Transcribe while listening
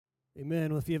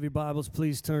Amen. Well, if you have your Bibles,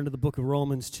 please turn to the book of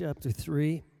Romans chapter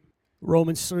 3.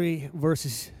 Romans 3,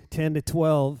 verses 10 to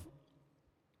 12.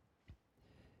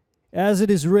 As it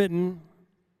is written,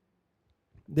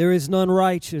 there is none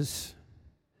righteous,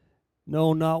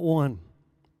 no, not one.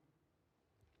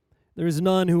 There is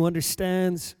none who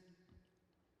understands.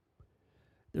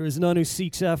 There is none who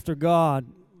seeks after God.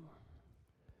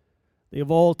 They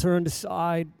have all turned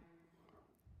aside.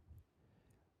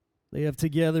 They have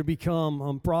together become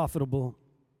unprofitable.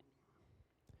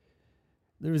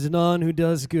 There is none who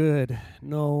does good,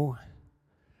 no,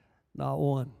 not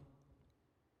one.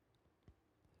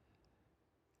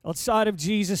 Outside of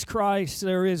Jesus Christ,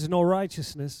 there is no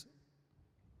righteousness.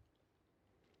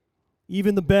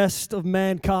 Even the best of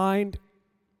mankind,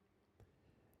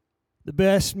 the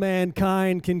best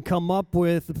mankind can come up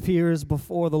with appears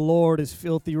before the Lord as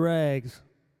filthy rags.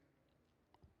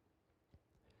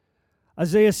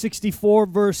 Isaiah 64,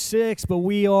 verse 6, but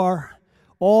we are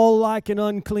all like an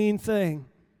unclean thing,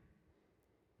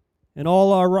 and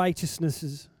all our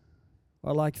righteousnesses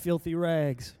are like filthy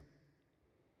rags.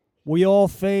 We all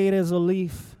fade as a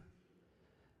leaf,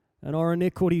 and our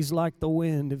iniquities like the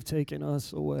wind have taken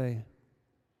us away.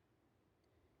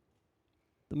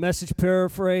 The Message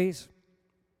paraphrase,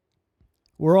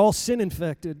 we're all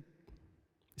sin-infected,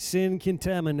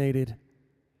 sin-contaminated.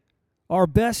 Our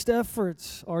best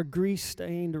efforts are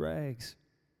grease-stained rags.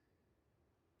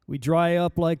 We dry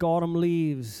up like autumn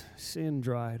leaves, sin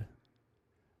dried.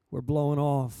 We're blown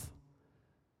off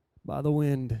by the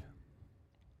wind.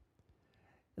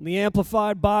 In the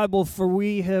Amplified Bible, for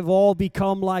we have all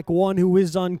become like one who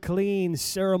is unclean,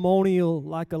 ceremonial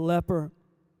like a leper.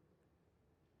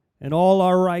 And all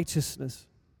our righteousness,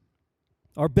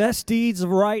 our best deeds of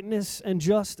rightness and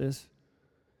justice,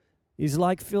 is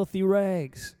like filthy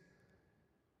rags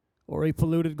or a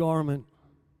polluted garment.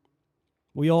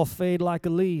 We all fade like a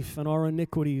leaf, and our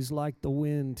iniquities like the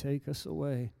wind take us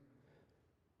away.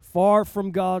 Far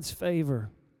from God's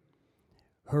favor,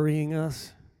 hurrying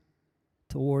us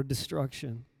toward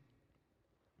destruction.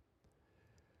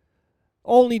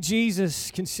 Only Jesus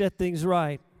can set things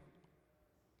right.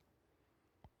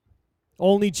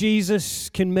 Only Jesus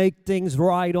can make things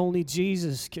right. Only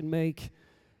Jesus can make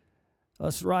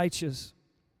us righteous.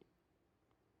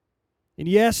 And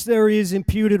yes, there is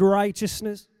imputed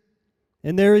righteousness,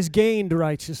 and there is gained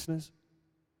righteousness.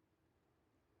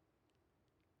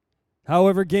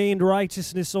 However, gained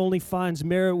righteousness only finds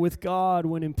merit with God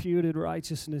when imputed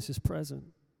righteousness is present.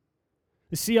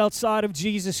 You see, outside of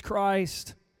Jesus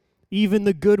Christ, even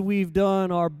the good we've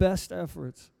done, our best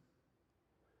efforts,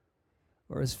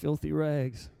 are as filthy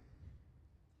rags.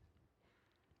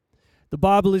 The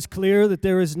Bible is clear that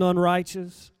there is none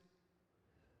righteous,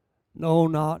 no,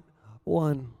 not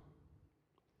one.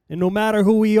 And no matter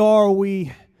who we are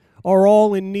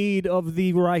all in need of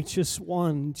the righteous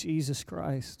one, Jesus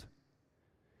Christ.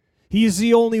 He is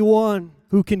the only one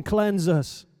who can cleanse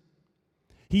us.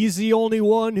 He is the only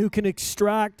one who can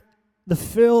extract the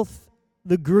filth,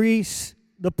 the grease,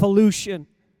 the pollution.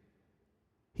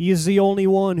 He is the only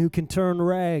one who can turn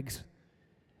rags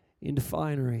into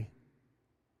finery.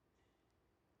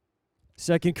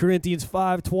 2 Corinthians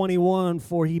 5:21,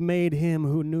 for he made him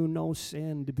who knew no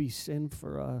sin to be sin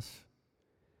for us,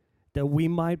 that we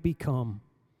might become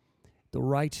the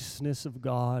righteousness of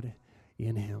God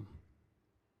in him.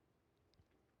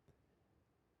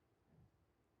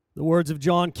 The words of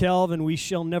John Calvin, we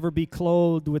shall never be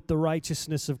clothed with the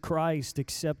righteousness of Christ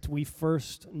except we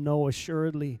first know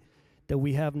assuredly that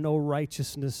we have no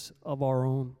righteousness of our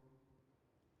own.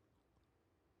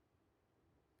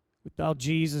 Without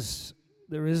Jesus,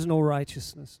 there is no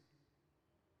righteousness.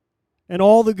 And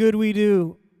all the good we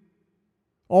do,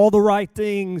 all the right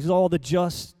things, all the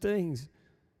just things,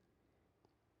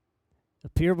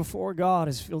 appear before God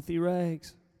as filthy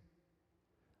rags.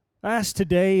 I ask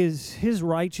today, is His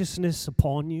righteousness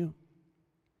upon you?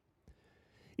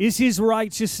 Is His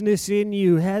righteousness in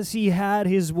you? Has He had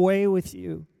His way with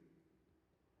you?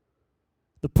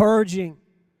 The purging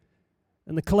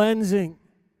and the cleansing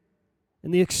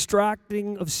and the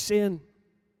extracting of sin.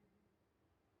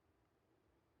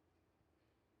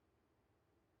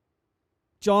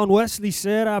 John Wesley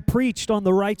said, I preached on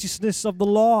the righteousness of the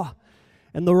law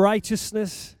and the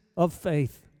righteousness of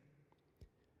faith.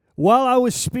 While I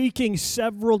was speaking,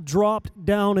 several dropped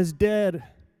down as dead.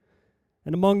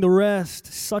 And among the rest,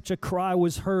 such a cry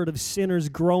was heard of sinners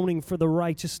groaning for the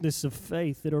righteousness of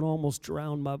faith that it almost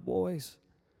drowned my voice.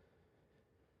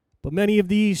 But many of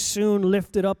these soon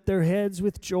lifted up their heads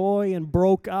with joy and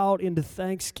broke out into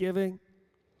thanksgiving,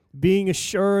 being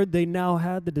assured they now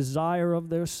had the desire of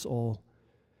their soul,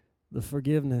 the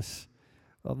forgiveness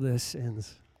of their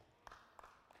sins.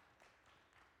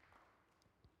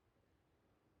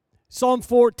 Psalm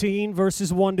 14,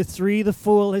 verses 1 to 3, the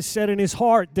fool has said in his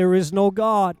heart, there is no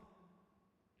God.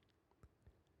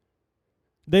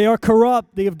 They are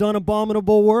corrupt, they have done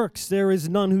abominable works, there is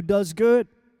none who does good.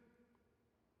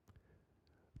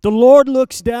 The Lord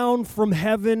looks down from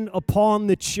heaven upon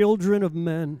the children of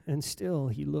men, and still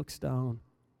he looks down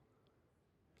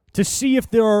to see if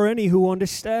there are any who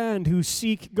understand, who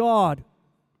seek God.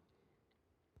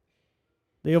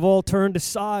 They have all turned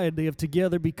aside, they have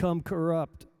together become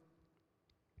corrupt.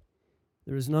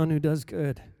 There is none who does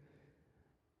good.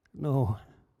 No,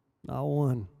 not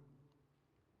one.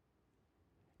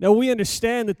 Now we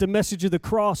understand that the message of the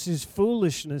cross is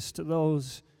foolishness to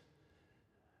those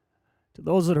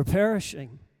that are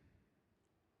perishing.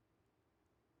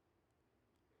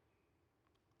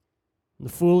 The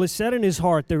fool has said in his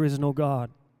heart, there is no God.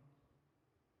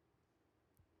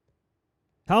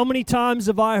 How many times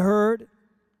have I heard,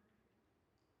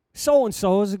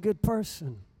 so-and-so is a good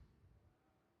person?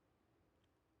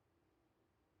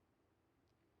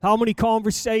 How many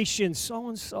conversations,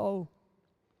 so-and-so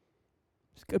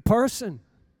is a good person?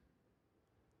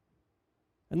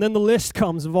 And then the list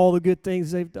comes of all the good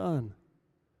things they've done,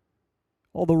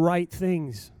 all the right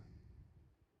things.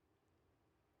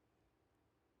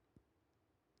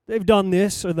 They've done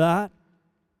this or that.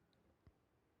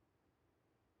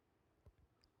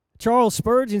 Charles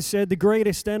Spurgeon said the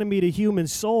greatest enemy to human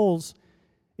souls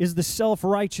is the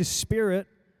self-righteous spirit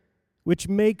which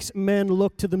makes men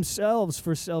look to themselves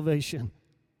for salvation.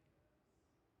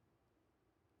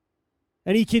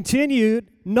 And he continued,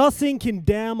 nothing can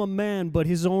damn a man but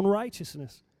his own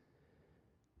righteousness.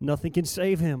 Nothing can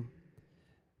save him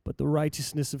but the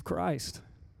righteousness of Christ.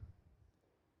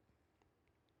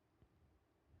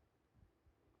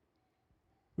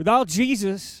 Without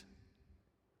Jesus,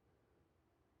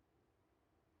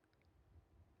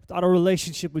 without a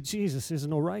relationship with Jesus, there's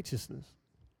no righteousness.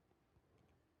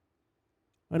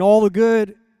 And all the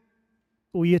good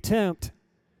we attempt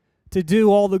to do,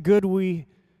 all the good we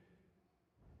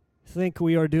think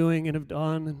we are doing and have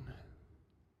done and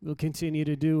will continue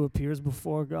to do appears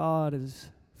before God as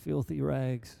filthy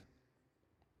rags.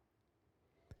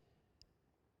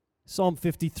 Psalm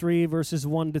 53, verses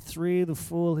 1 to 3, the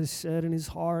fool has said in his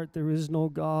heart, there is no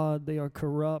God. They are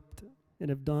corrupt and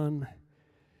have done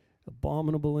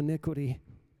abominable iniquity.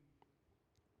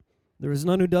 There is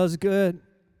none who does good.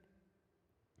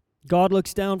 God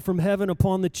looks down from heaven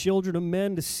upon the children of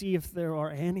men to see if there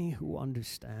are any who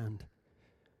understand,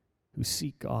 who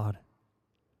seek God.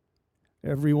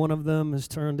 Every one of them has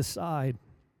turned aside.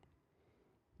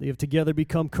 They have together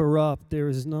become corrupt. There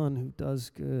is none who does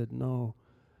good. No,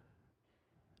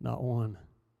 not one.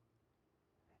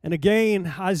 And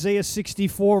again, Isaiah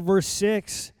 64, verse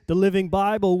 6, the Living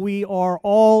Bible, we are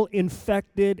all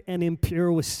infected and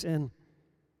impure with sin.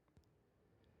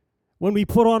 When we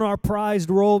put on our prized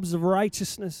robes of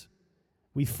righteousness,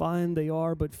 we find they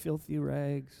are but filthy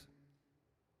rags.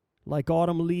 Like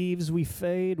autumn leaves, we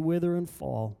fade, wither, and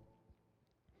fall.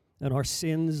 And our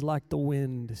sins, like the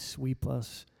wind, sweep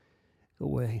us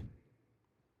away.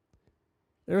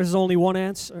 There is only one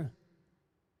answer.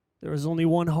 There is only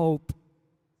one hope.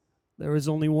 There is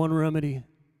only one remedy,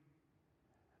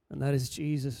 and that is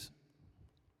Jesus.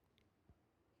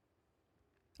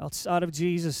 Outside of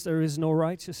Jesus, there is no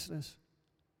righteousness.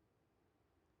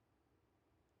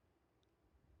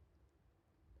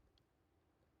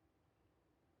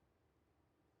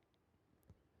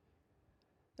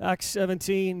 Acts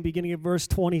 17, beginning at verse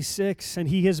 26, and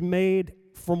he has made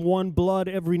from one blood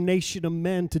every nation of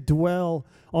men to dwell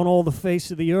on all the face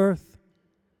of the earth,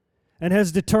 and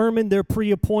has determined their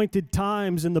pre-appointed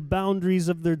times and the boundaries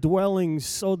of their dwellings,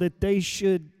 so that they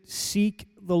should seek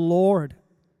the Lord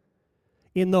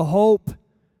in the hope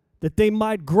that they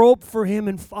might grope for him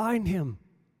and find him,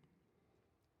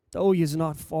 though he is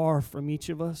not far from each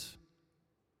of us.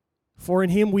 For in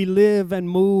him we live and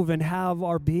move and have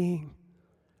our being.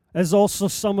 As also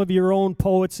some of your own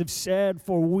poets have said,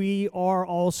 for we are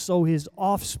also his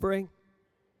offspring.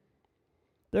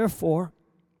 Therefore,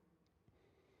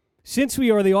 since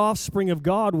we are the offspring of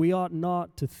God, we ought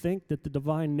not to think that the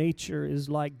divine nature is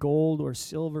like gold or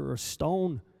silver or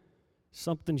stone,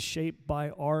 something shaped by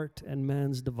art and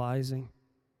man's devising.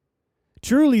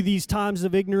 Truly, these times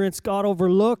of ignorance God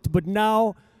overlooked, but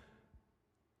now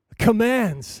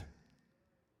commands.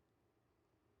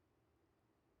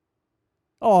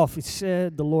 Oh, if he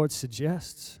said, the Lord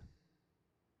suggests.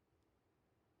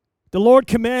 The Lord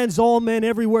commands all men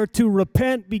everywhere to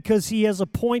repent, because he has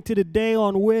appointed a day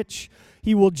on which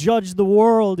he will judge the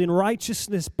world in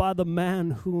righteousness by the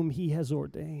man whom he has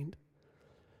ordained.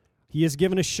 He has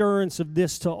given assurance of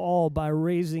this to all by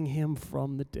raising him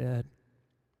from the dead.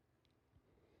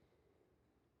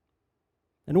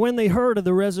 And when they heard of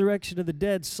the resurrection of the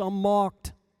dead, some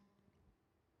mocked,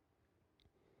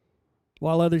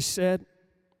 while others said,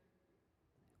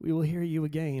 we will hear you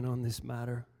again on this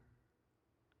matter.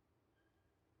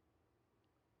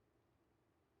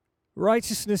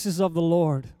 Righteousness is of the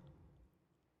Lord.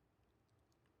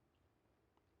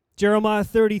 Jeremiah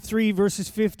 33, verses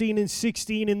 15 and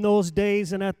 16, in those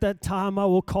days and at that time I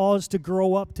will cause to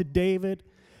grow up to David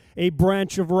a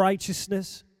branch of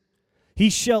righteousness. He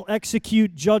shall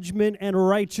execute judgment and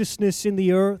righteousness in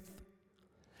the earth.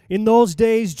 In those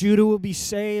days Judah will be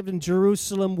saved and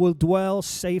Jerusalem will dwell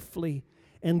safely.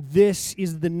 And this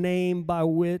is the name by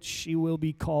which she will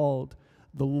be called,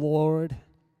 the Lord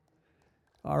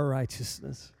our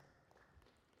righteousness.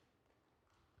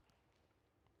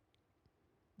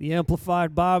 The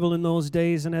Amplified Bible, in those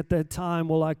days and at that time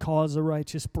will I cause a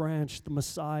righteous branch, the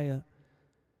Messiah,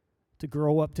 to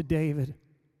grow up to David.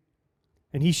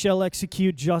 And he shall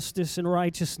execute justice and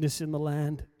righteousness in the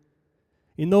land.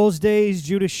 In those days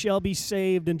Judah shall be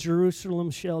saved and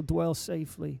Jerusalem shall dwell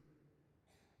safely.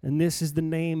 And this is the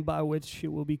name by which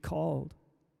it will be called.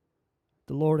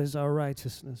 The Lord is our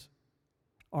righteousness,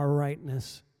 our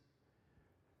rightness,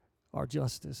 our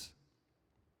justice.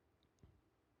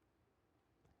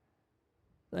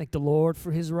 Thank the Lord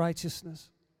for his righteousness,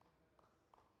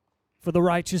 for the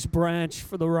righteous branch,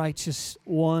 for the righteous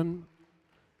one.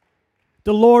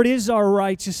 The Lord is our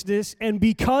righteousness, and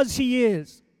because he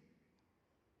is,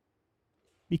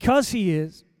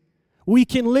 we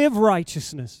can live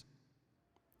righteousness,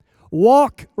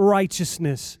 walk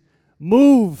righteousness,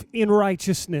 move in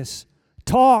righteousness,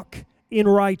 talk in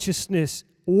righteousness,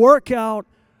 work out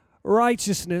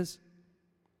righteousness,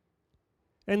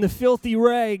 and the filthy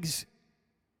rags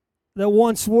that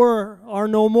once were are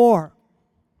no more.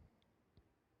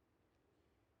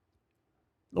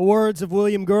 The words of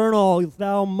William Gurnall,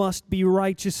 thou must be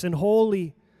righteous and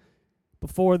holy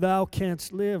before thou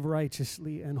canst live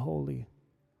righteously and holy.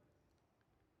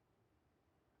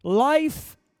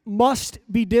 Life must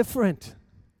be different.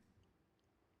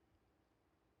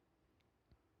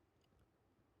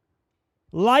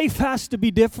 Life has to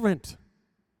be different.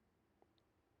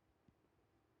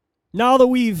 Now that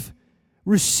we've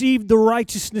received the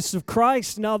righteousness of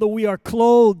Christ, now that we are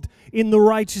clothed in the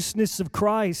righteousness of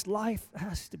Christ, life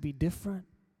has to be different.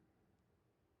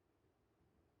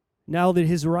 Now that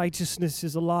his righteousness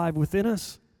is alive within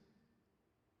us,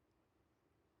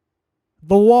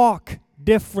 the walk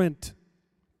different,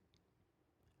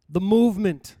 the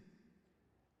movement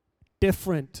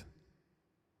different,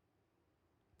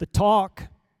 the talk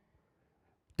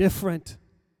different,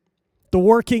 the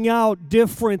working out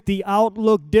different, the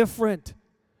outlook different.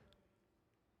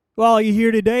 Well, you're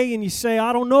here today and you say,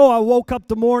 I don't know, I woke up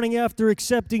the morning after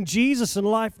accepting Jesus and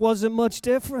life wasn't much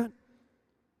different.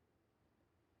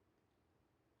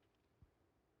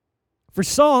 For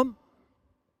some,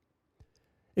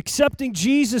 accepting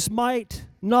Jesus might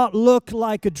not look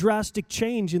like a drastic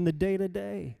change in the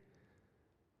day-to-day.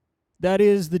 That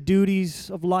is the duties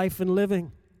of life and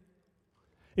living.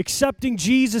 Accepting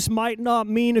Jesus might not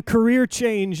mean a career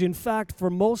change. In fact, for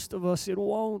most of us, it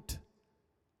won't.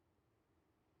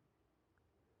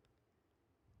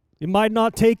 It might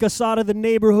not take us out of the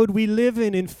neighborhood we live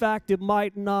in. In fact, it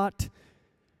might not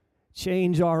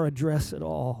change our address at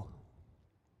all.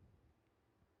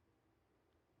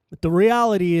 But the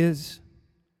reality is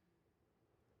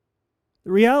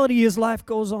life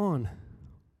goes on.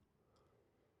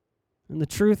 And the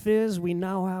truth is, we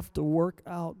now have to work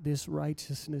out this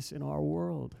righteousness in our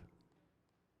world.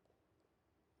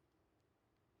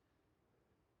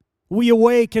 We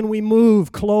awake and we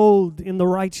move clothed in the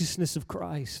righteousness of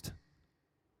Christ.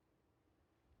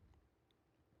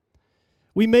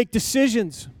 We make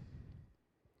decisions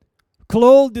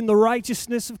clothed in the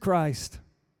righteousness of Christ.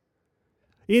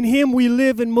 In him we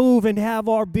live and move and have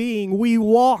our being. We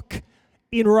walk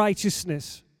in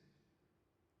righteousness.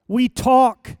 We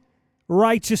talk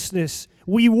righteousness.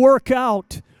 We work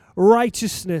out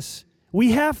righteousness.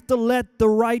 We have to let the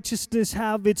righteousness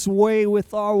have its way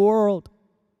with our world.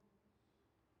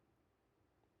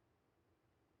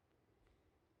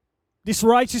 This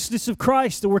righteousness of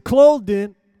Christ that we're clothed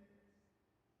in,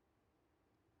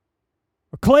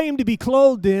 or claim to be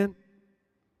clothed in,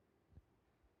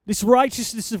 this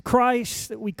righteousness of Christ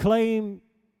that we claim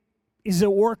is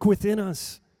at work within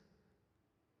us.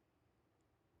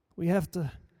 We have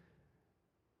to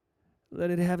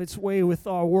let it have its way with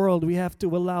our world. We have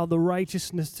to allow the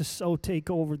righteousness to so take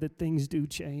over that things do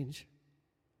change.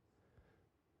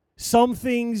 Some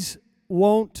things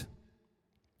won't,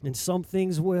 and some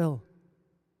things will.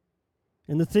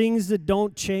 And the things that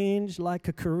don't change, like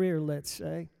a career, let's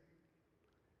say,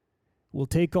 will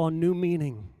take on new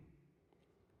meaning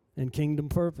and kingdom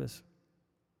purpose.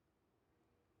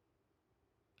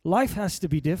 Life has to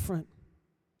be different.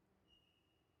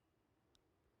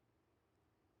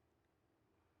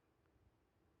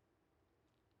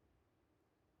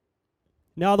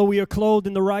 Now that we are clothed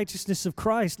in the righteousness of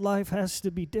Christ, life has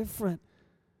to be different.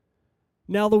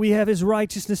 Now that we have His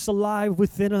righteousness alive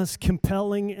within us,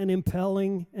 compelling and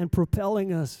impelling and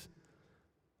propelling us.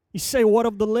 You say, what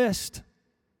of the list?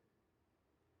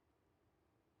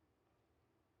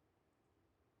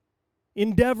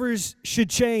 Endeavors should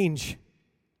change.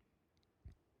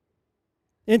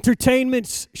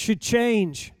 Entertainments should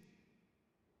change.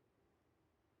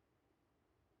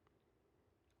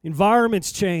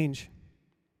 Environments change.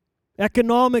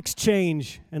 Economics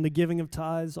change. And the giving of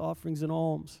tithes, offerings, and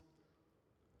alms.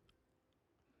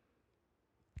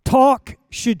 Talk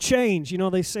should change. You know,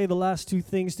 they say the last two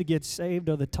things to get saved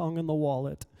are the tongue and the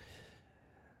wallet.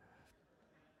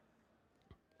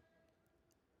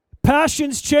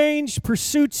 Passions change,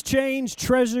 pursuits change,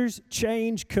 treasures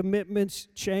change, commitments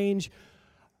change.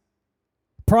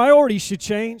 Priorities should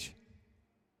change.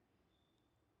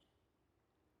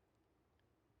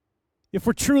 If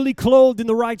we're truly clothed in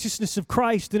the righteousness of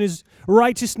Christ and His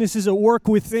righteousness is at work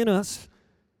within us,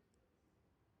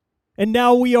 and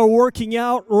now we are working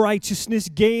out righteousness,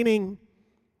 gaining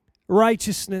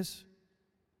righteousness,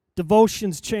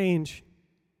 devotions change,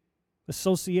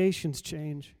 associations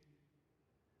change,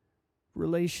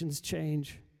 relations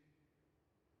change.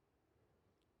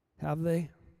 Have they?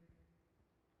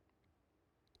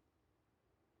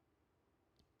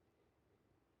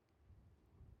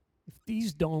 If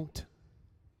these don't,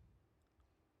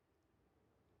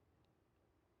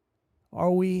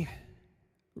 are we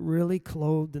really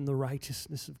clothed in the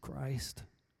righteousness of Christ?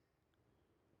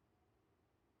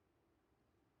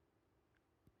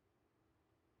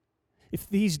 If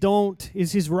these don't,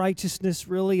 is His righteousness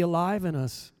really alive in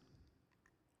us?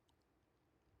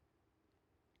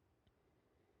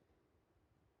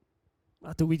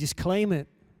 Not that we just claim it,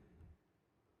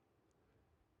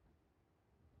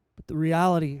 but the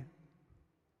reality,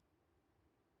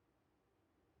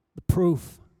 the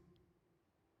proof.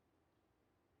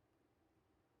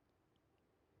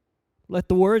 Let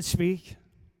the word speak.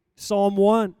 Psalm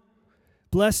 1.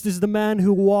 Blessed is the man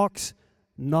who walks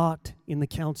not in the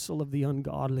counsel of the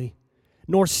ungodly,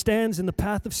 nor stands in the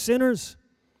path of sinners,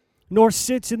 nor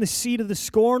sits in the seat of the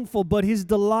scornful, but his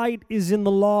delight is in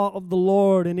the law of the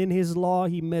Lord, and in His law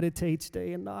he meditates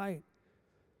day and night.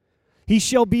 He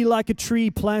shall be like a tree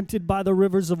planted by the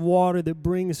rivers of water that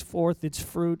brings forth its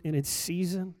fruit in its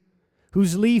season,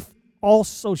 whose leaf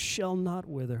also shall not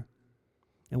wither,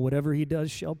 and whatever he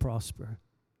does shall prosper.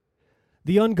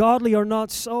 The ungodly are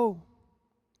not so,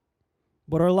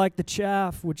 but are like the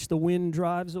chaff which the wind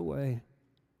drives away.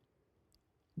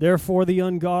 Therefore the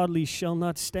ungodly shall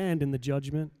not stand in the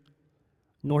judgment,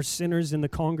 nor sinners in the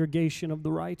congregation of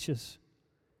the righteous.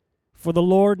 For the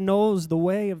Lord knows the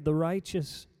way of the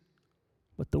righteous,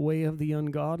 but the way of the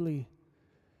ungodly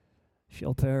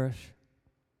shall perish.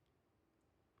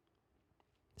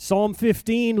 Psalm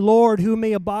 15, Lord, who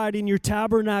may abide in your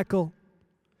tabernacle?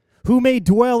 Who may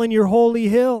dwell in your holy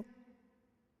hill?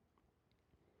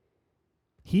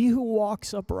 He who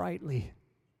walks uprightly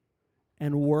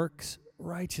and works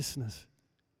righteousness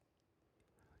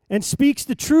and speaks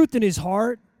the truth in his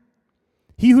heart.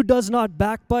 He who does not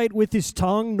backbite with his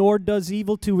tongue, nor does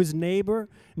evil to his neighbor,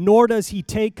 nor does he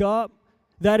take up,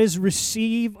 that is,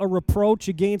 receive a reproach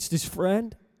against his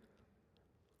friend,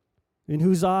 in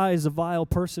whose eyes a vile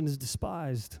person is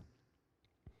despised.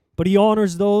 But he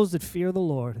honors those that fear the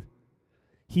Lord.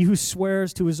 He who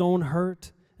swears to his own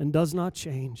hurt and does not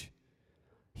change.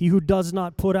 He who does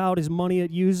not put out his money at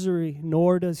usury,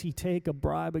 nor does he take a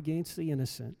bribe against the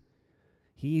innocent.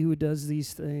 He who does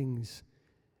these things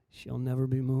shall never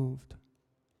be moved.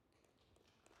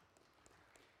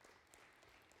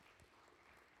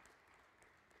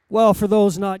 Well, for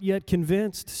those not yet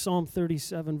convinced, Psalm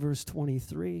 37, verse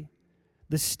 23.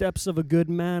 The steps of a good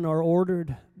man are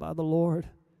ordered by the Lord,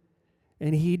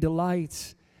 and He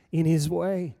delights in His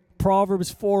way.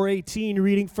 Proverbs 4:18,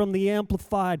 reading from the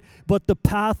Amplified, but the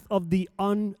path of the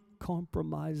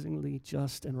uncompromisingly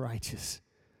just and righteous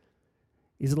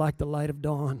is like the light of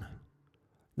dawn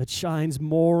that shines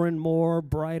more and more,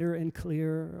 brighter and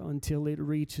clearer until it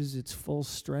reaches its full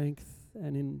strength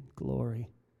and in glory.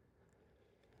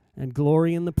 And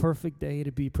glory in the perfect day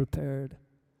to be prepared.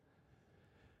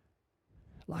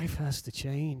 Life has to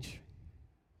change.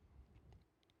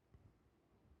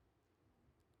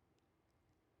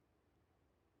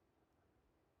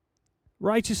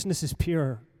 Righteousness is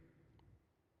pure.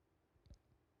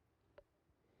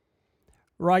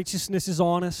 Righteousness is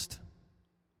honest.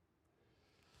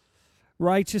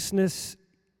 Righteousness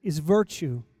is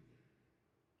virtue.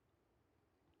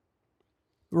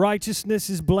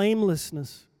 Righteousness is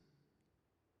blamelessness.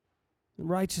 And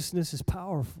righteousness is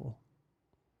powerful.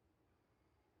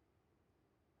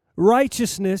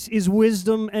 Righteousness is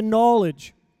wisdom and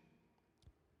knowledge.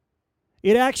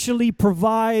 It actually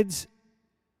provides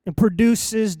and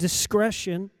produces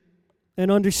discretion and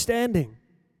understanding.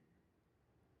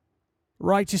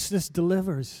 Righteousness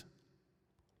delivers.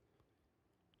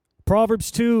 Proverbs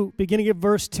 2, beginning at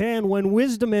verse 10, when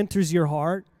wisdom enters your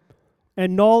heart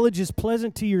and knowledge is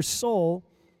pleasant to your soul,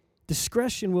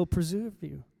 discretion will preserve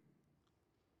you.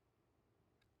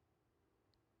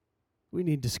 We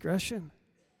need discretion.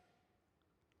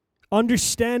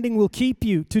 Understanding will keep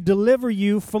you to deliver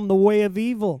you from the way of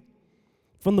evil,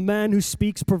 from the man who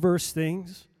speaks perverse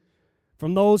things,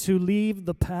 from those who leave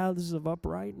the paths of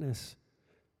uprightness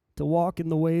to walk in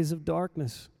the ways of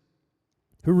darkness,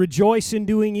 who rejoice in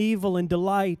doing evil and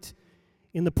delight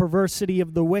in the perversity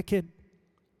of the wicked,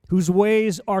 whose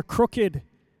ways are crooked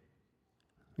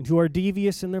and who are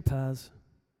devious in their paths,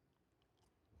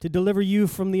 to deliver you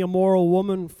from the immoral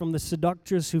woman, from the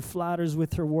seductress who flatters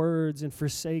with her words and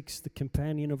forsakes the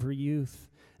companion of her youth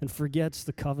and forgets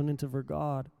the covenant of her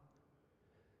God.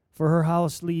 For her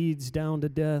house leads down to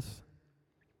death,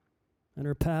 and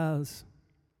her paths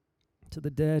to the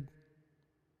dead.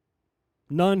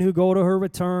 None who go to her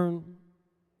return,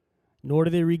 nor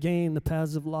do they regain the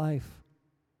paths of life.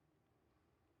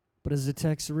 But as the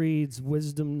text reads,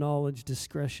 wisdom, knowledge,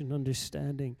 discretion,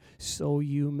 understanding, so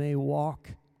you may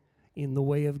walk in the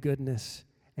way of goodness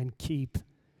and keep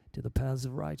to the paths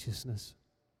of righteousness.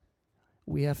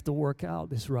 We have to work out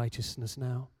this righteousness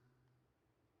now.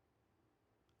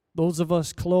 Those of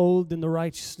us clothed in the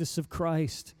righteousness of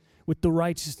Christ, with the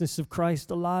righteousness of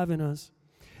Christ alive in us,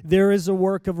 there is a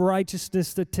work of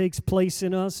righteousness that takes place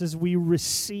in us as we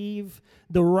receive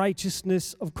the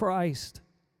righteousness of Christ.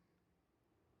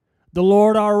 The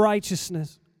Lord our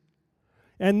righteousness.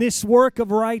 And this work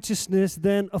of righteousness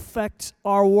then affects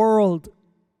our world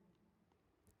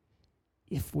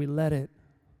if we let it.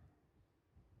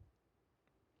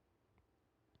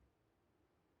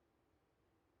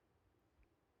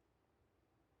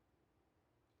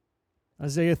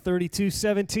 Isaiah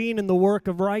 32:17, and the work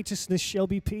of righteousness shall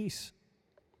be peace,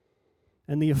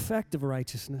 and the effect of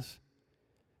righteousness,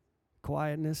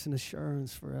 quietness and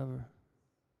assurance forever.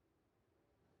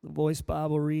 The Voice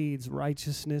Bible reads,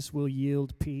 righteousness will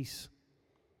yield peace,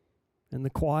 and the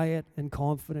quiet and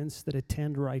confidence that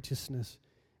attend righteousness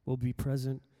will be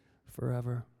present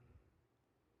forever.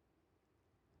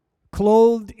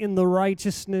 Clothed in the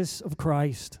righteousness of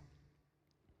Christ.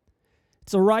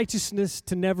 It's a righteousness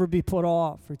to never be put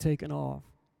off or taken off.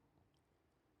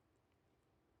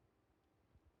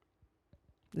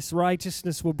 This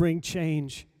righteousness will bring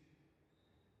change.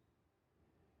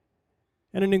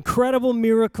 And an incredible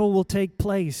miracle will take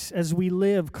place as we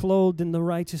live clothed in the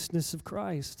righteousness of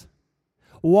Christ,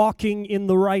 walking in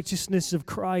the righteousness of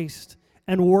Christ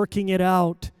and working it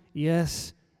out,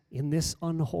 yes, in this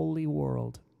unholy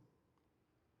world.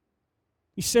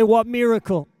 You say, what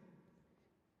miracle?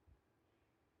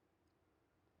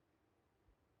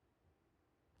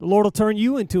 The Lord will turn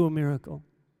you into a miracle.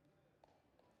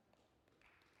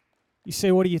 You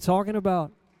say, what are you talking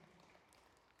about?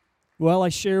 Well, I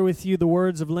share with you the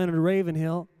words of Leonard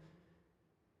Ravenhill,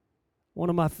 one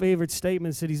of my favorite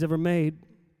statements that he's ever made.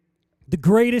 The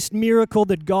greatest miracle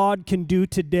that God can do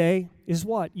today is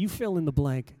what? You fill in the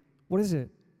blank. What is it?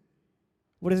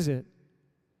 What is it?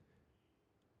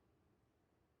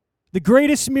 The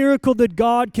greatest miracle that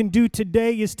God can do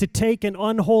today is to take an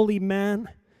unholy man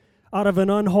out of an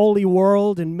unholy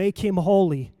world and make him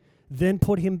holy, then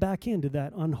put him back into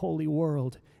that unholy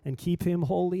world and keep him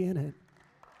holy in it.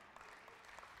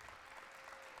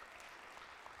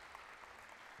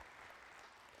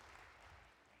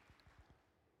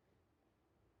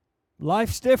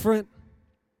 Life's different.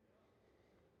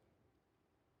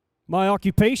 My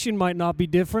occupation might not be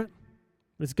different,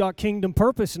 but it's got kingdom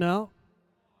purpose now.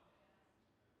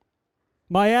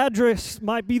 My address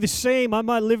might be the same. I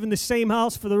might live in the same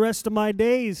house for the rest of my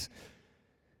days.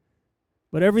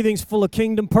 But everything's full of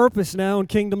kingdom purpose now and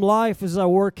kingdom life as I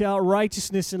work out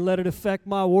righteousness and let it affect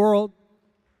my world.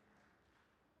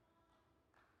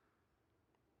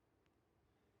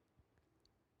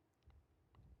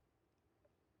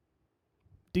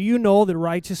 Do you know that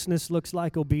righteousness looks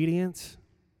like obedience?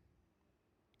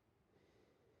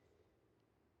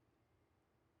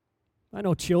 I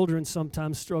know children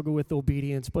sometimes struggle with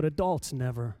obedience, but adults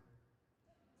never.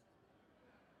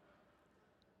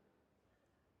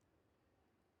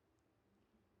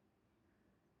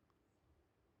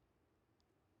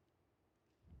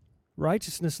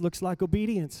 Righteousness looks like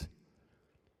obedience.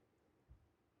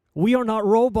 We are not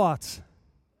robots.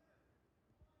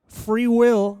 Free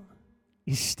will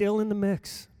is still in the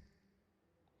mix.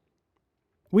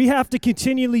 We have to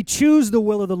continually choose the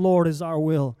will of the Lord as our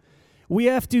will. We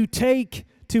have to take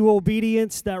to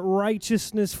obedience that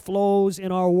righteousness flows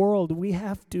in our world. We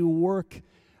have to work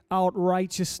out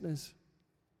righteousness.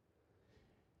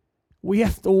 We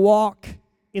have to walk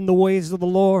in the ways of the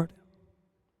Lord.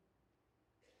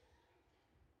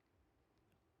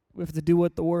 We have to do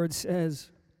what the Word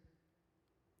says.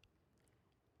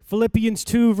 Philippians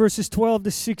 2, verses 12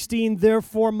 to 16,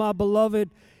 therefore, my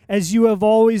beloved, as you have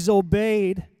always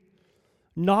obeyed,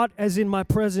 not as in my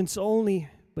presence only,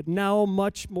 but now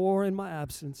much more in my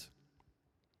absence.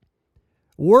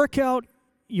 Work out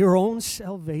your own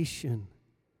salvation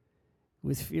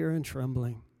with fear and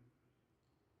trembling.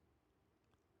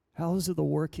 How is it the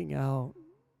working out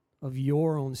of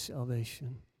your own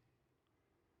salvation?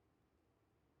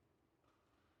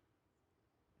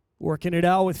 Working it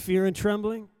out with fear and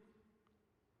trembling?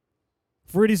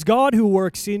 For it is God who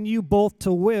works in you both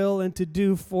to will and to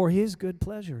do for His good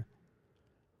pleasure.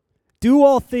 Do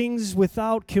all things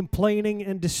without complaining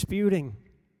and disputing,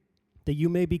 that you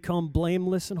may become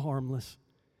blameless and harmless,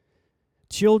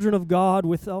 children of God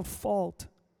without fault,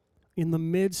 in the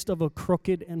midst of a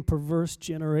crooked and perverse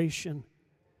generation,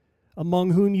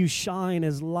 among whom you shine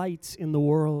as lights in the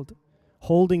world,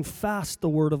 holding fast the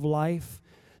word of life,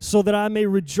 so that I may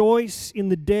rejoice in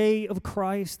the day of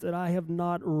Christ, that I have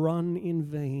not run in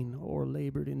vain or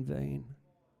labored in vain.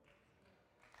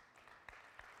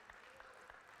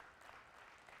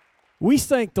 We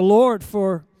thank the Lord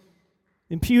for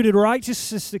imputed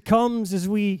righteousness that comes as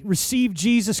we receive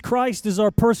Jesus Christ as our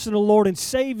personal Lord and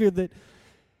Savior, that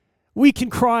we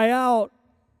can cry out,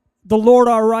 the Lord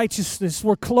our righteousness.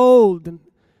 We're clothed, and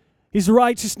His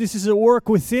righteousness is at work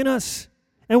within us.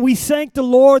 And we thank the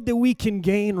Lord that we can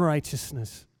gain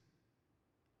righteousness.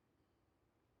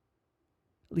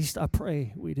 At least I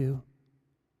pray we do.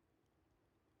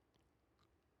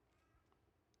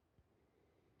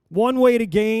 One way to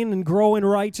gain and grow in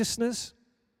righteousness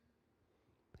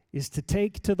is to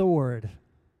take to the Word.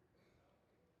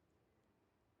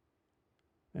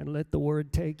 And let the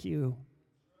Word take you.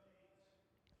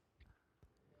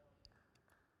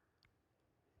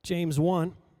 James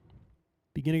 1,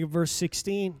 beginning of verse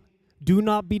 16. Do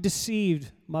not be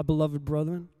deceived, my beloved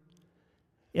brethren.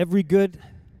 Every good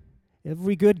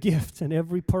gift and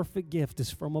every perfect gift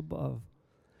is from above,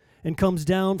 and comes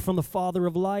down from the Father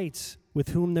of lights, with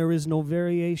whom there is no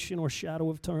variation or shadow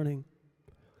of turning.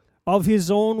 Of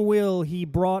His own will He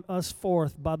brought us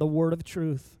forth by the word of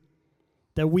truth,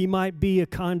 that we might be a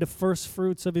kind of first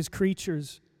fruits of His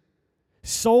creatures.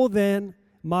 So then,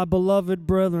 my beloved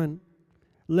brethren,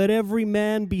 let every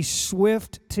man be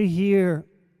swift to hear,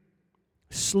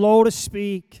 slow to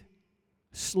speak,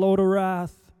 slow to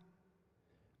wrath,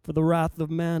 for the wrath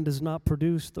of man does not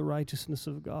produce the righteousness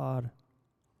of God.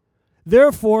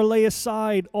 Therefore, lay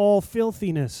aside all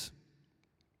filthiness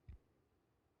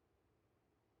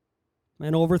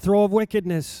and overthrow of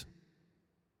wickedness,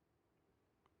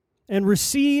 and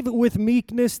receive with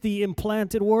meekness the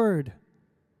implanted word,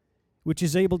 which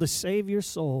is able to save your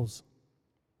souls.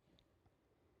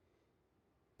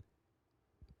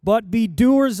 But be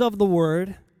doers of the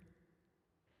word,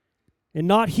 and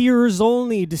not hearers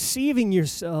only, deceiving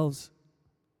yourselves.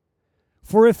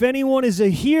 For if anyone is a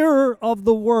hearer of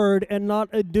the word and not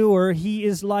a doer, he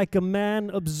is like a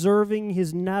man observing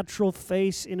his natural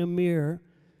face in a mirror.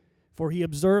 For he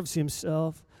observes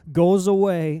himself, goes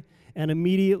away, and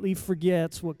immediately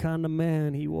forgets what kind of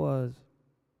man he was.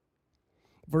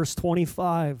 Verse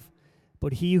 25,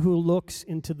 but he who looks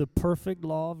into the perfect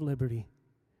law of liberty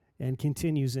and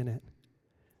continues in it,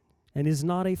 and is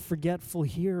not a forgetful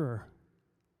hearer,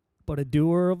 but a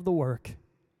doer of the work,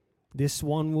 this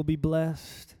one will be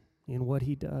blessed in what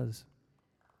he does.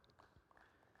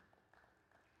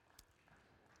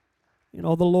 You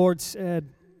know, the Lord said,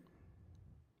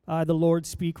 I, the Lord,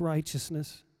 speak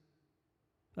righteousness.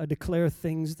 I declare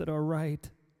things that are right.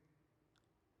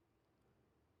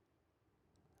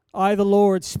 I, the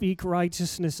Lord, speak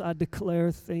righteousness. I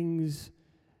declare things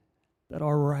that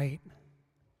are right.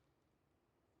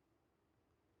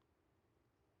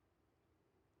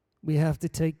 We have to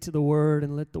take to the Word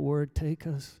and let the Word take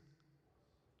us.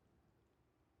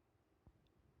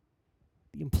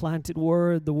 The implanted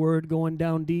Word, the Word going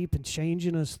down deep and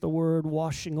changing us, the Word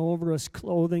washing over us,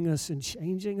 clothing us, and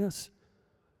changing us.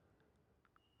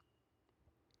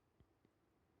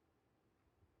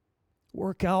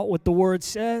 Work out what the Word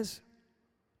says.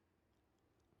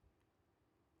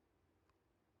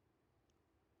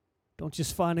 Don't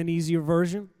just find an easier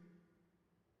version,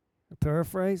 a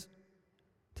paraphrase,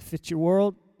 to fit your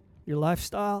world, your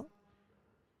lifestyle.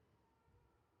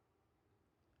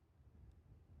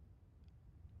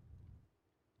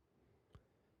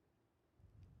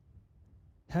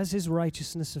 Has His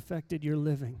righteousness affected your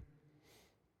living?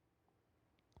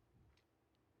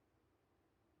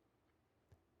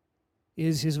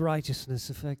 Is His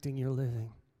righteousness affecting your living?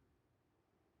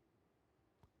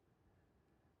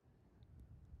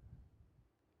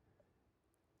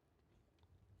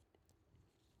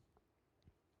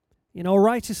 You know,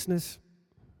 righteousness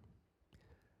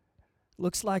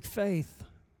looks like faith.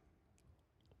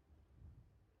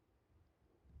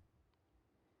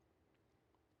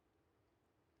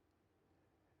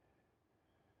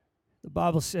 The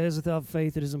Bible says without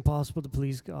faith it is impossible to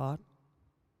please God.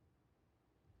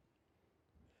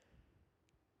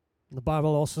 And the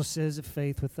Bible also says that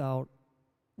faith without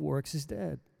works is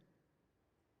dead.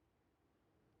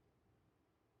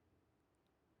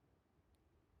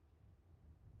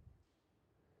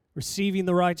 Receiving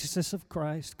the righteousness of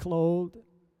Christ, clothed,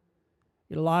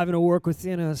 alive and at work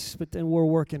within us, but then we're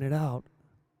working it out.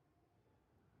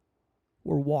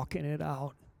 We're walking it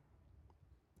out.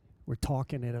 We're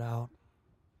talking it out.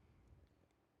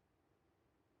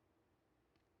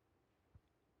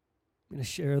 I'm going to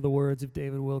share the words of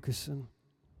David Wilkerson.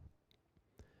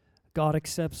 God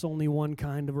accepts only one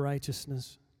kind of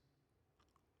righteousness,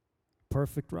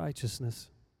 perfect righteousness.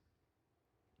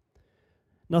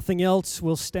 Nothing else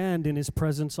will stand in His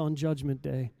presence on Judgment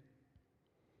Day.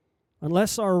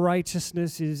 Unless our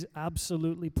righteousness is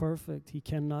absolutely perfect, He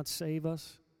cannot save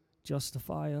us,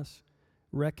 justify us,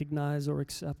 recognize or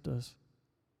accept us.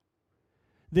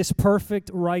 This perfect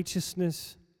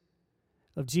righteousness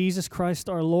of Jesus Christ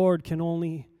our Lord can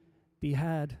only be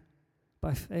had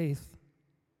by faith.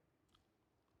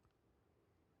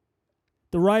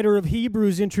 The writer of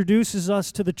Hebrews introduces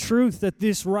us to the truth that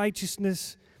this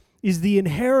righteousness is the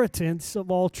inheritance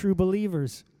of all true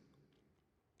believers.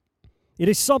 It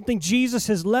is something Jesus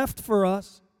has left for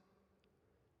us,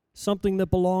 something that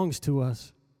belongs to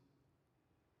us,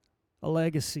 a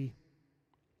legacy.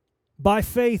 By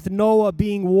faith, Noah,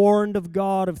 being warned of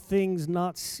God of things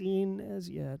not seen as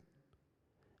yet,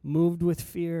 moved with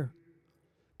fear,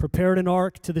 prepared an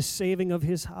ark to the saving of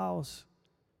his house,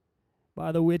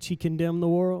 by the which he condemned the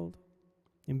world,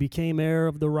 and became heir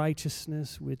of the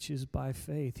righteousness which is by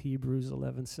faith. Hebrews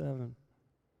 11:7.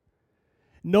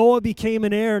 Noah became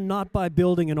an heir not by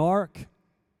building an ark,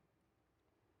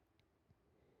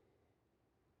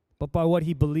 but by what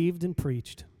he believed and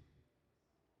preached.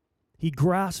 He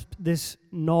grasped this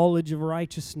knowledge of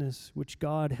righteousness which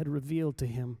God had revealed to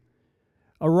him,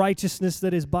 a righteousness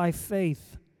that is by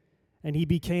faith, and he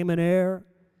became an heir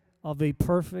of a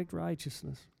perfect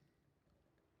righteousness.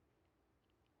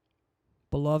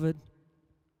 Beloved,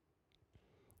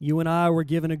 you and I were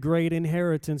given a great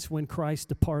inheritance when Christ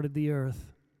departed the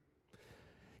earth.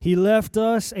 He left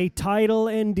us a title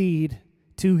and deed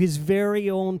to His very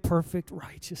own perfect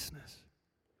righteousness.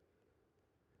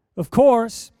 Of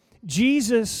course,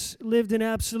 Jesus lived in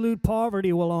absolute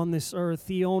poverty while on this earth.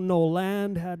 He owned no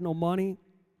land, had no money.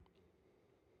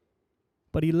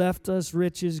 But He left us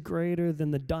riches greater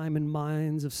than the diamond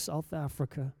mines of South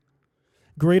Africa,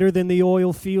 greater than the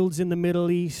oil fields in the Middle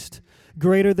East,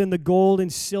 greater than the gold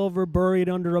and silver buried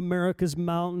under America's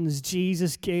mountains.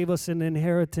 Jesus gave us an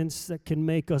inheritance that can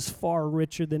make us far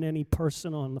richer than any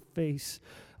person on the face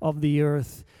of the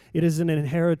earth. It is an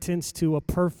inheritance to a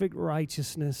perfect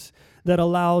righteousness that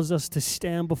allows us to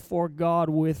stand before God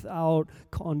without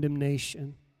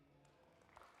condemnation.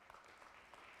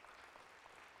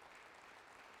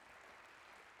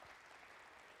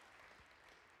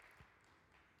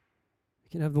 You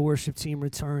can have the worship team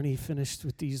return. He finished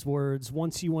with these words.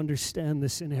 Once you understand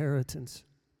this inheritance,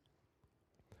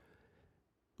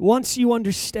 once you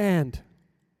understand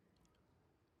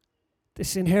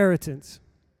this inheritance,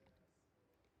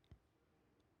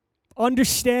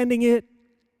 understanding it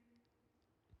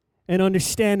and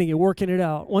understanding it, working it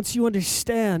out. Once you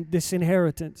understand this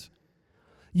inheritance,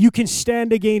 you can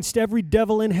stand against every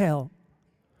devil in hell.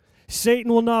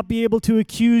 Satan will not be able to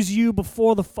accuse you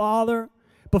before the Father,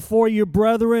 before your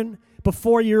brethren,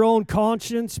 before your own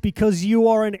conscience, because you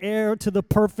are an heir to the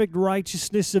perfect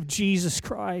righteousness of Jesus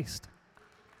Christ.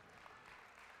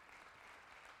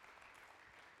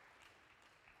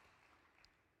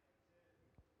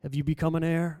 Have you become an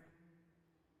heir?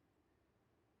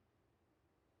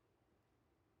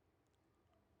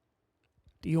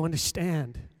 Do you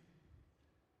understand?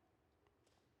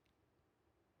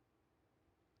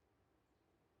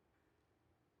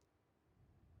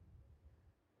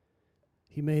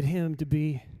 He made Him to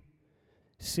be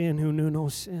Sin who knew no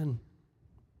sin.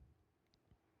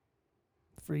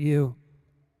 For you.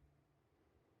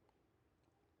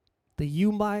 That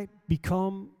you might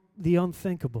become the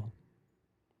unthinkable,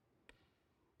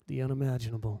 the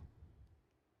unimaginable,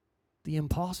 the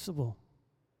impossible,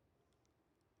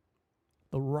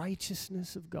 the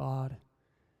righteousness of God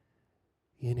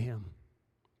in Him.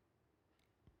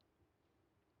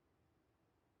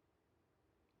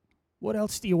 What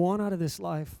else do you want out of this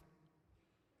life?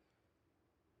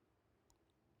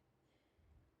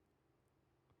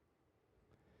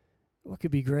 What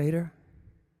could be greater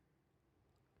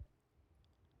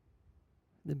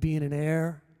than being an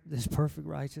heir of this perfect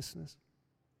righteousness?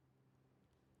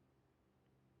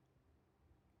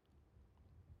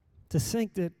 To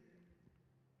think that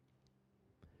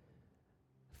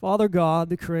Father God,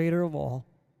 the creator of all,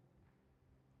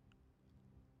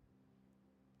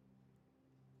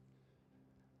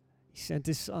 He sent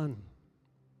His Son.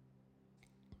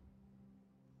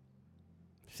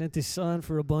 Sent His Son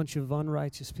for a bunch of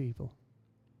unrighteous people.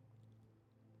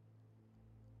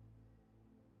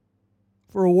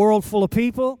 For a world full of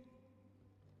people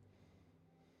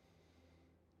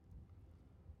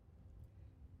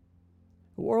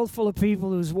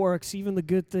whose works, even the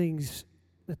good things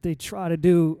that they try to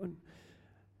do, and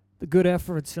the good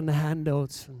efforts and the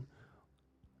handouts, and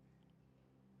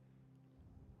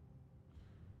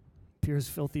appears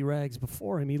filthy rags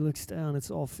before Him. He looks down, it's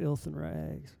all filth and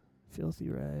rags, filthy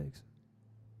rags,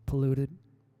 polluted.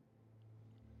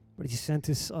 But He sent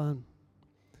His Son.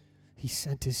 He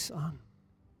sent His Son.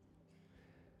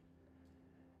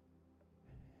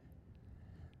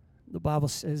 The Bible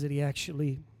says that He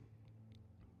actually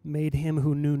made Him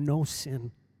who knew no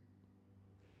sin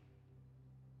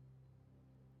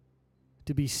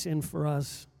to be sin for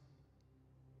us,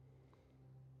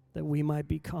 that we might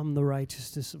become the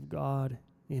righteousness of God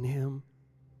in Him.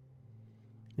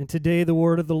 And today the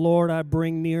word of the Lord, I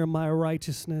bring near my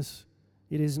righteousness.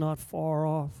 It is not far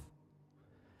off.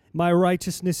 My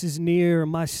righteousness is near.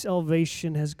 My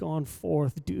salvation has gone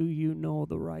forth. Do you know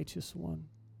the righteous one?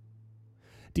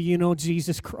 Do you know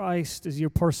Jesus Christ as your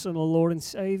personal Lord and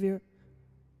Savior?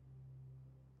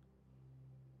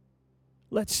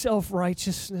 Let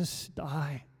self-righteousness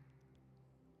die.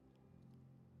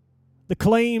 The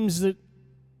claims that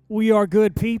we are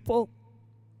good people,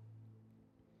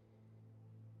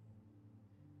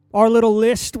 our little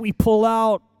list we pull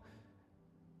out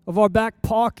of our back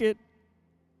pocket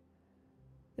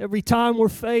every time we're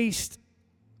faced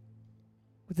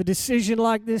with a decision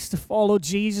like this to follow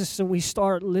Jesus, and we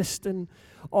start listing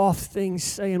off things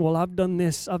saying, well, I've done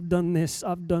this, I've done this,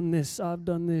 I've done this, I've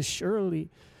done this.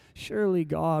 Surely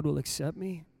God will accept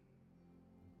me.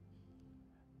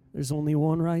 There's only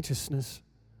one righteousness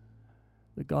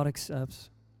that God accepts.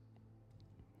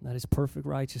 That is perfect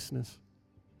righteousness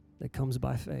that comes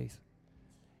by faith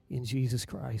in Jesus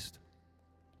Christ.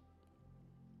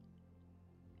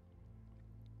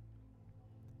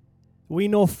 We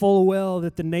know full well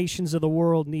that the nations of the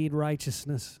world need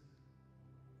righteousness.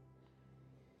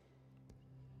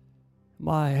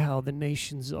 My, how the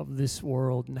nations of this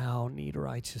world now need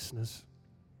righteousness.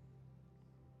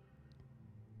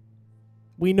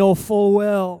 We know full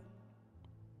well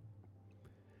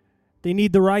they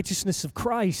need the righteousness of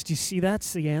Christ. You see,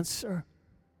 that's the answer.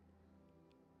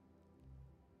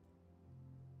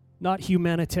 Not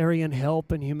humanitarian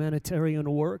help and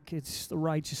humanitarian work. It's the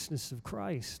righteousness of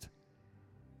Christ.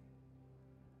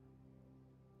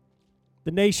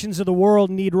 The nations of the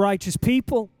world need righteous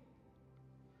people.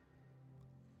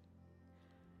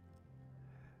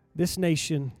 This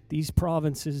nation, these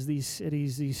provinces, these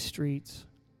cities, these streets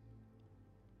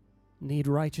need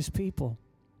righteous people.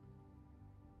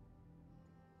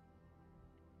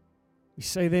 You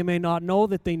say they may not know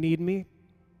that they need me.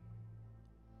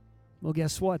 Well,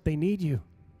 guess what? They need you.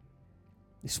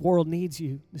 This world needs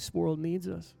you. This world needs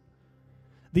us.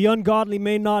 The ungodly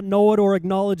may not know it or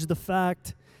acknowledge the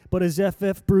fact, but as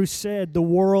F.F. Bruce said, the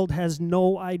world has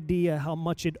no idea how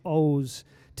much it owes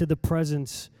to the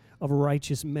presence of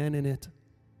righteous men in it.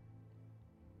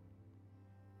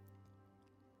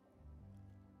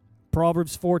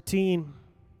 Proverbs 14,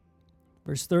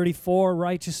 verse 34,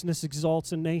 righteousness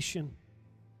exalts a nation,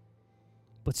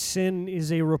 but sin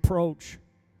is a reproach,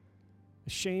 a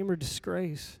shame or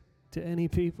disgrace to any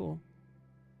people.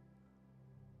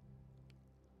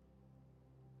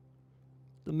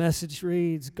 The Message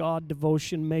reads, God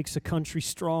devotion makes a country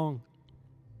strong.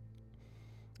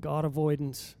 God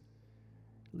avoidance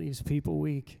leaves people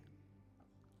weak.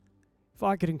 If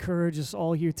I could encourage us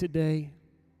all here today,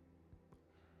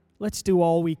 let's do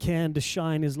all we can to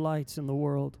shine His lights in the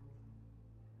world.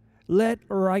 Let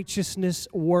righteousness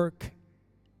work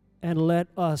and let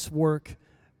us work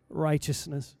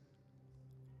righteousness.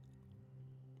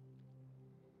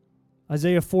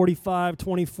 Isaiah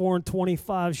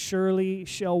 45:24-25, surely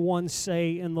shall one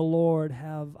say in the Lord,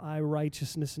 have I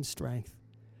righteousness and strength.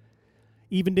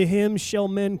 Even to him shall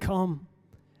men come,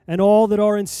 and all that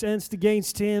are incensed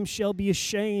against him shall be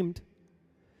ashamed.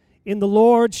 In the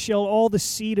Lord shall all the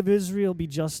seed of Israel be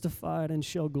justified and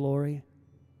shall glory.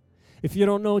 If you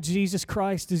don't know Jesus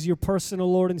Christ as your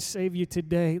personal Lord and Savior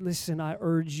today, listen, I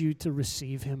urge you to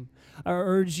receive him. I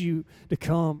urge you to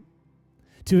come,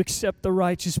 to accept the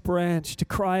righteous branch, to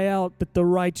cry out that the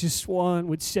righteous one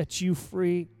would set you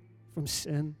free from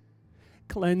sin,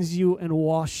 cleanse you and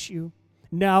wash you.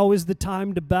 Now is the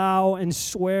time to bow and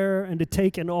swear and to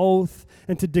take an oath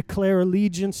and to declare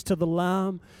allegiance to the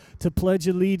Lamb, to pledge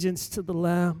allegiance to the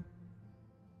Lamb.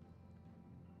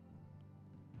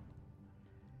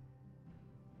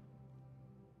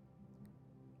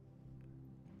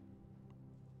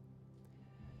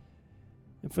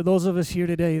 And for those of us here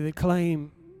today that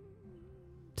claim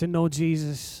to know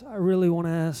Jesus, I really want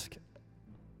to ask,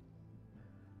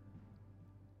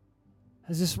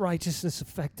 has this righteousness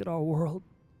affected our world?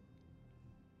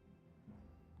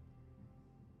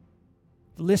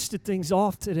 I've listed things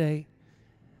off today,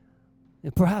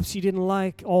 and perhaps you didn't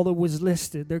like all that was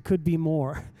listed. There could be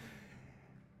more.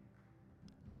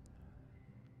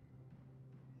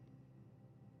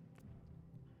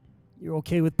 You're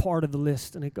okay with part of the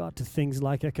list, and it got to things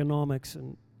like economics,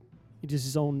 and you just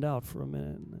zoned out for a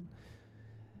minute. And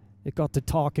it got to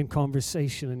talk and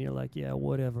conversation, and you're like, yeah,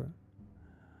 whatever.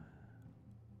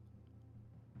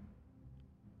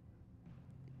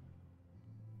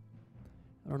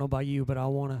 I don't know about you, but I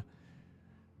want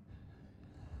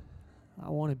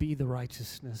to be the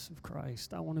righteousness of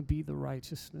Christ. I want to be the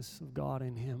righteousness of God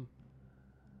in him.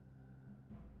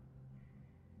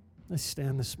 Let's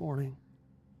stand this morning.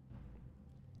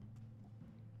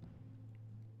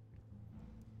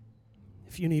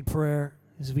 If you need prayer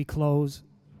as we close,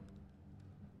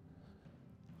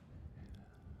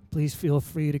 please feel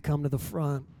free to come to the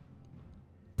front,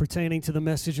 pertaining to the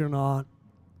message or not.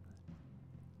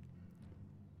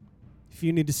 If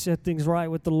you need to set things right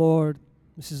with the Lord,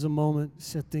 this is a moment to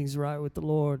set things right with the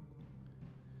Lord.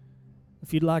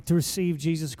 If you'd like to receive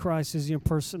Jesus Christ as your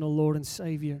personal Lord and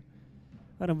Savior,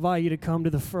 I'd invite you to come to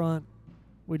the front.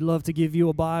 We'd love to give you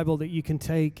a Bible that you can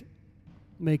take,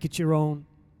 make it your own.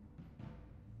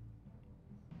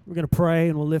 We're going to pray,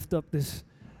 and we'll lift up this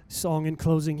song in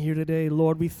closing here today.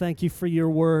 Lord, we thank you for your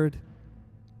word.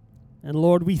 And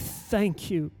Lord, we thank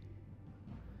you.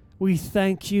 We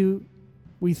thank you.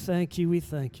 We thank you. We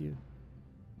thank you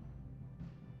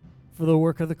for the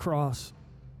work of the cross.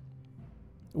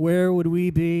 Where would we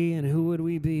be and who would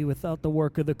we be without the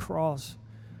work of the cross?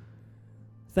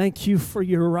 Thank you for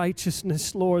your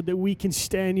righteousness, Lord, that we can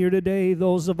stand here today,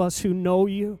 those of us who know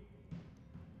you,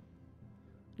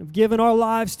 have given our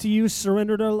lives to you,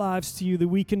 surrendered our lives to you, that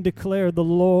we can declare the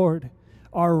Lord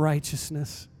our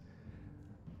righteousness.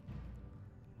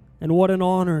 And what an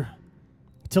honor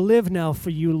to live now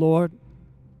for you, Lord.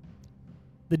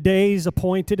 The days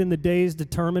appointed and the days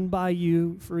determined by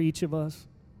you for each of us.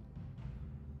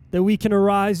 That we can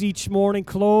arise each morning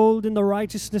clothed in the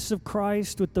righteousness of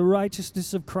Christ, with the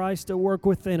righteousness of Christ at work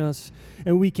within us,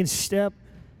 and we can step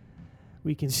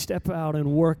out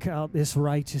and work out this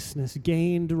righteousness,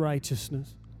 gained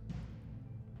righteousness.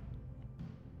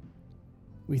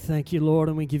 We thank you, Lord,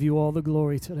 and we give you all the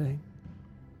glory today.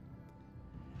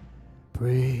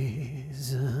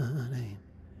 Praise the name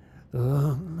of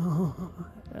the Lord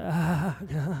our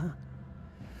God.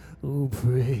 Oh,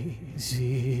 praise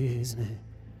his name.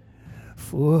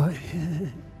 For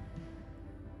in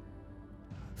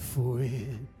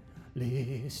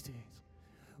these days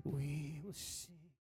we will sing.